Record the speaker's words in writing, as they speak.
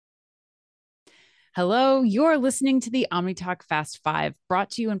Hello, you're listening to the OmniTalk Fast Five, brought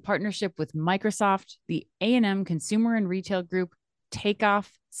to you in partnership with Microsoft, the A&M Consumer and Retail Group, Takeoff,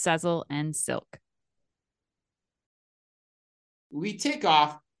 Sezzle, and Silk. We take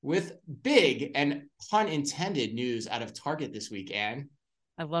off with big and pun intended news out of Target this week, Anne.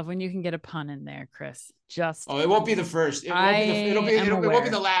 I love when you can get a pun in there, Chris. It won't be the first. It won't be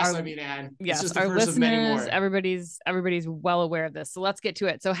the last. Anne. Yes, it's just the our first of many more. Everybody's well aware of this. So let's get to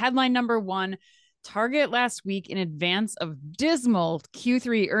it. So headline number one. Target last week, in advance of dismal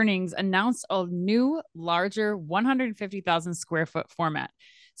Q3 earnings, announced a new, larger 150,000 square foot format.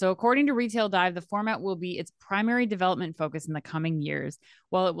 So according to Retail Dive, the format will be its primary development focus in the coming years,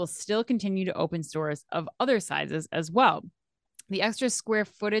 while it will still continue to open stores of other sizes as well. The extra square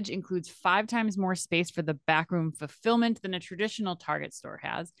footage includes 5 times more space for the backroom fulfillment than a traditional Target store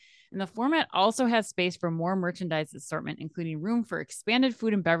has. And the format also has space for more merchandise assortment, including room for expanded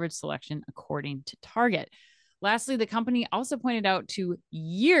food and beverage selection, according to Target. Lastly, the company also pointed out to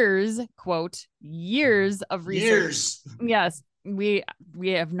years, quote, years of research. Years. Yes, we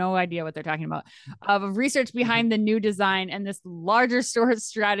have no idea what they're talking about, of research behind the new design and this larger store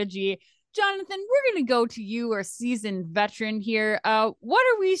strategy. Jonathan, we're going to go to you, our seasoned veteran here. What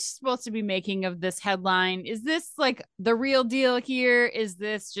are we supposed to be making of this headline? Is this like the real deal here? Is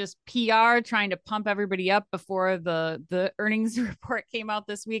this just PR trying to pump everybody up before the earnings report came out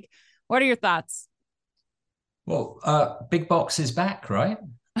this week? What are your thoughts? Well, Big Box is back, right?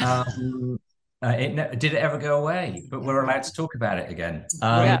 Did it ever go away? But we're allowed to talk about it again.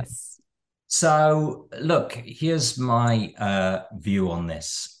 Yes. So, look, here's my view on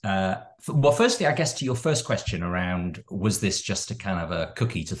this. Well, firstly, I guess to your first question around, was this just a kind of a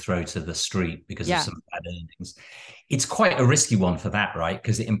cookie to throw to the street because of some bad earnings? It's quite a risky one for that, right?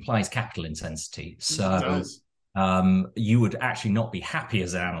 Because it implies capital intensity. So you would actually not be happy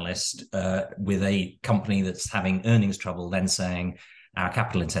as an analyst with a company that's having earnings trouble then saying our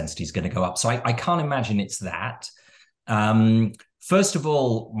capital intensity is going to go up. So I can't imagine it's that. First of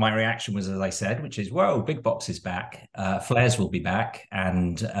all, my reaction was, as I said, which is, whoa, Big Box is back. Flares will be back,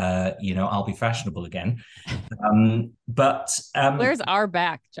 and I'll be fashionable again. Flares are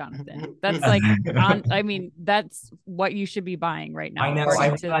back, Jonathan. That's like, that's what you should be buying right now. I know. I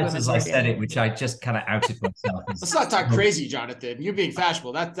realized as I said it, which I just kind of outed myself. Let's not talk crazy, Jonathan. You're being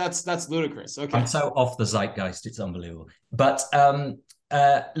fashionable. That's ludicrous. Okay, I'm so off the zeitgeist; it's unbelievable. But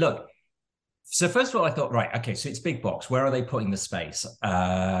look. So first of all, I thought, right, okay, so it's Big Box. Where are they putting the space?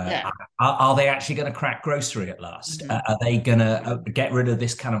 Are they actually going to crack grocery at last? Mm-hmm. Are they going to get rid of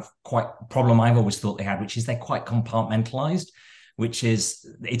this kind of quite problem I've always thought they had, which is they're quite compartmentalized, which is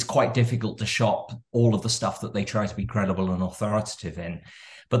it's quite difficult to shop all of the stuff that they try to be credible and authoritative in.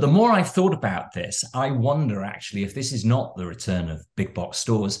 But the more I've thought about this, I wonder actually if this is not the return of Big Box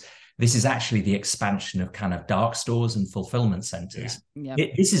stores. This is actually the expansion of kind of dark stores and fulfillment centers. Yeah.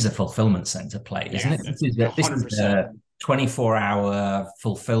 This is a fulfillment center play, isn't it? This is a 24-hour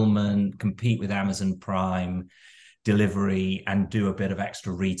fulfillment, compete with Amazon Prime delivery and do a bit of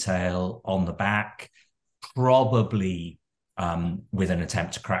extra retail on the back, probably with an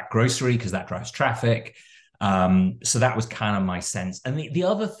attempt to crack grocery because that drives traffic. So that was kind of my sense. And the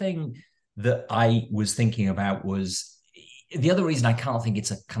other thing that I was thinking about was, the other reason I can't think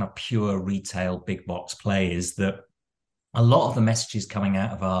it's a kind of pure retail Big Box play is that a lot of the messages coming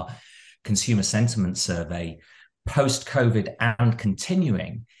out of our consumer sentiment survey post-COVID and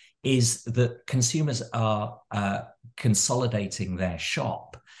continuing is that consumers are consolidating their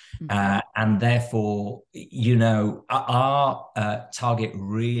shop. And therefore, are Target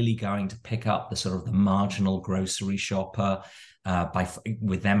really going to pick up the sort of the marginal grocery shopper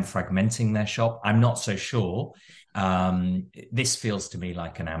with them fragmenting their shop? I'm not so sure. This feels to me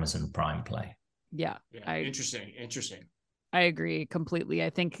like an Amazon Prime play. Yeah. Interesting. I agree completely. I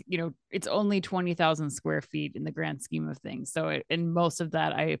think, it's only 20,000 square feet in the grand scheme of things. So, and most of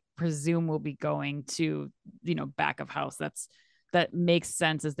that, I presume, will be going to, back of house. That makes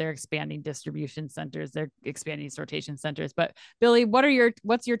sense as they're expanding distribution centers, they're expanding sortation centers. But Billy,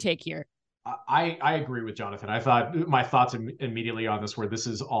 what's your take here? I agree with Jonathan. I thought my thoughts immediately on this were this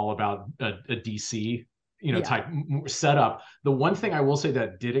is all about a DC type setup. The one thing I will say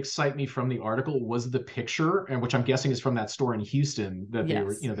that did excite me from the article was the picture, and which I'm guessing is from that store in Houston that they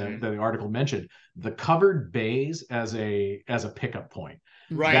were, the article mentioned, the covered bays as a pickup point.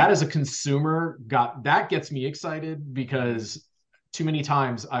 Right. That as a consumer that gets me excited because too many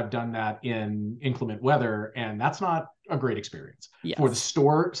times I've done that in inclement weather, and that's not a great experience for the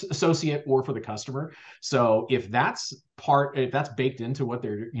store associate or for the customer. So if that's baked into what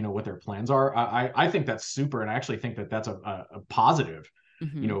their plans are, I think that's super, and I actually think that that's a positive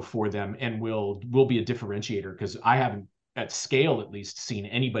for them, and will be a differentiator, because I haven't, at scale at least, seen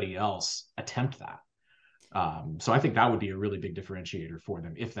anybody else attempt that. So I think that would be a really big differentiator for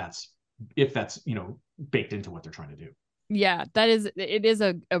them if that's baked into what they're trying to do. Yeah, it is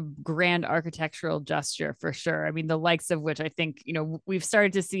a grand architectural gesture for sure. I mean, the likes of which I think, we've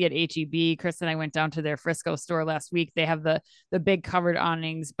started to see at H-E-B. Chris and I went down to their Frisco store last week. They have the big covered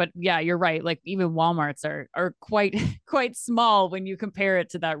awnings, but yeah, you're right. Like even Walmart's are quite small when you compare it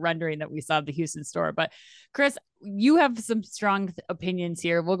to that rendering that we saw at the Houston store. But Chris, you have some strong opinions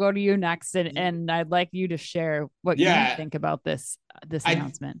here. We'll go to you next, and I'd like you to share what you think about this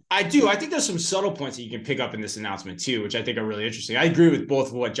announcement. I do. I think there's some subtle points that you can pick up in this announcement too, which I think are really interesting. I agree with both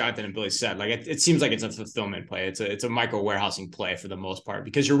of what Jonathan and Billy said. Like it seems like it's a fulfillment play. It's a micro warehousing play for the most part,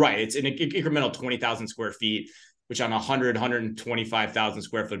 because you're right. It's an incremental 20,000 square feet, which on 125,000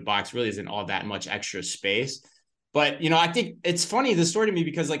 square foot box really isn't all that much extra space. But, I think it's funny, the story to me,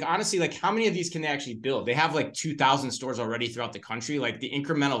 because honestly, how many of these can they actually build? They have 2,000 stores already throughout the country. The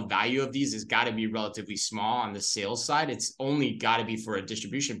incremental value of these has got to be relatively small on the sales side. It's only got to be for a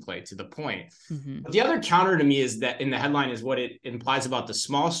distribution play, to the point. But the other counter to me is that in the headline is what it implies about the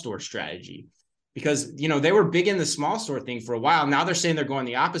small store strategy, because, they were big in the small store thing for a while. Now they're saying they're going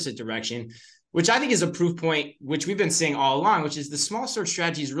the opposite direction, which I think is a proof point, which we've been saying all along, which is the small store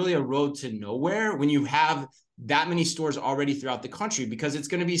strategy is really a road to nowhere when you have that many stores already throughout the country, because it's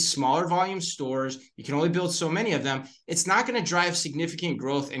going to be smaller volume stores. You can only build so many of them. It's not going to drive significant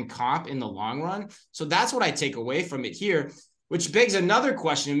growth in comp in the long run. So that's what I take away from it here, which begs another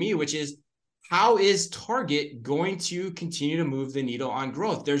question to me, which is, how is Target going to continue to move the needle on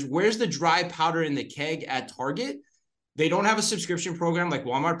growth? Where's the dry powder in the keg at Target? They don't have a subscription program like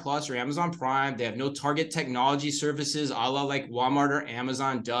Walmart Plus or Amazon Prime. They have no Target technology services a la like Walmart or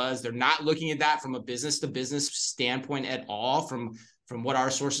Amazon does. They're not looking at that from a business to business standpoint at all, from what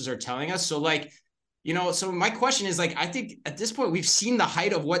our sources are telling us. So so my question is, I think at this point we've seen the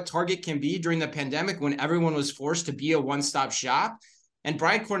height of what Target can be during the pandemic, when everyone was forced to be a one-stop shop. And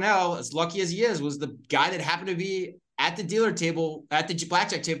Brian Cornell, as lucky as he is, was the guy that happened to be at the dealer table, at the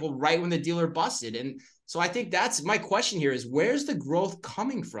blackjack table, right when the dealer busted. And so I think that's my question here, is where's the growth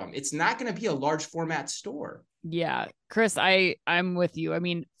coming from? It's not going to be a large format store. Yeah, Chris, I'm with you. I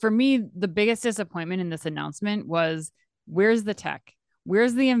mean, for me, the biggest disappointment in this announcement was, where's the tech?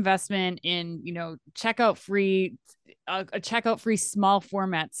 Where's the investment in, checkout free, a checkout free small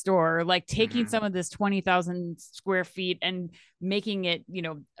format store, taking some of this 20,000 square feet and making it,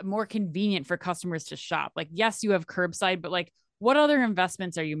 more convenient for customers to shop. Yes, you have curbside, but what other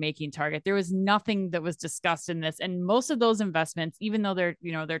investments are you making, Target? There was nothing that was discussed in this. And most of those investments, even though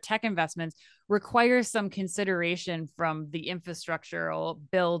they're tech investments, require some consideration from the infrastructural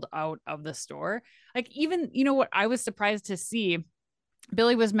build out of the store. Even, what I was surprised to see,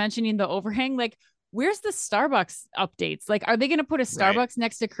 Billy was mentioning the overhang, where's the Starbucks updates? Are they going to put a Starbucks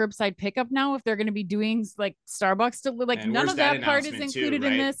next to curbside pickup now, if they're going to be doing Starbucks to none of that part is included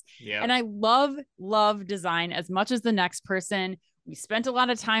in this. Yep. And I love design as much as the next person. We spent a lot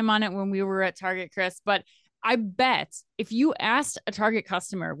of time on it when we were at Target, Chris, but I bet if you asked a Target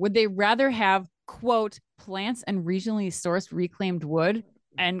customer, would they rather have, quote, plants and regionally sourced reclaimed wood,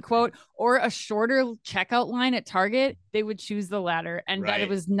 end quote, or a shorter checkout line at Target, they would choose the latter. And that it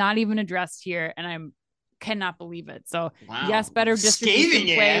was not even addressed here. And I cannot believe it. So yes, better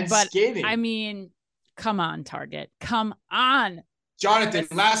distribution play, but I mean, come on, Target, come on. Jonathan,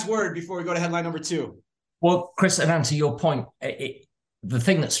 last word before we go to headline number 2. Well, Chris, and to your point, the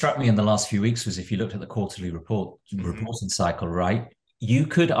thing that struck me in the last few weeks was, if you looked at the quarterly reporting cycle, right, you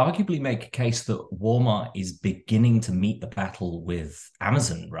could arguably make a case that Walmart is beginning to meet the battle with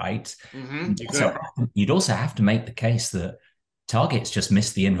Amazon, right? So you'd also have to make the case that Target's just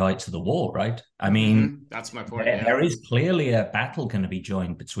missed the invite to the war, right? I mean, that's my point. There is clearly a battle going to be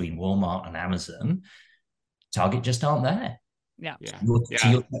joined between Walmart and Amazon. Target just aren't there. Yeah. To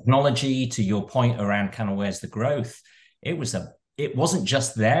your technology, to your point around kind of where's the growth, it wasn't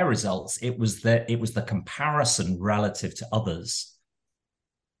just their results. It was the comparison relative to others.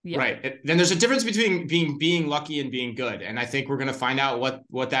 Yeah. Right. Then there's a difference between being lucky and being good. And I think we're going to find out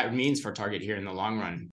what that means for Target here in the long run.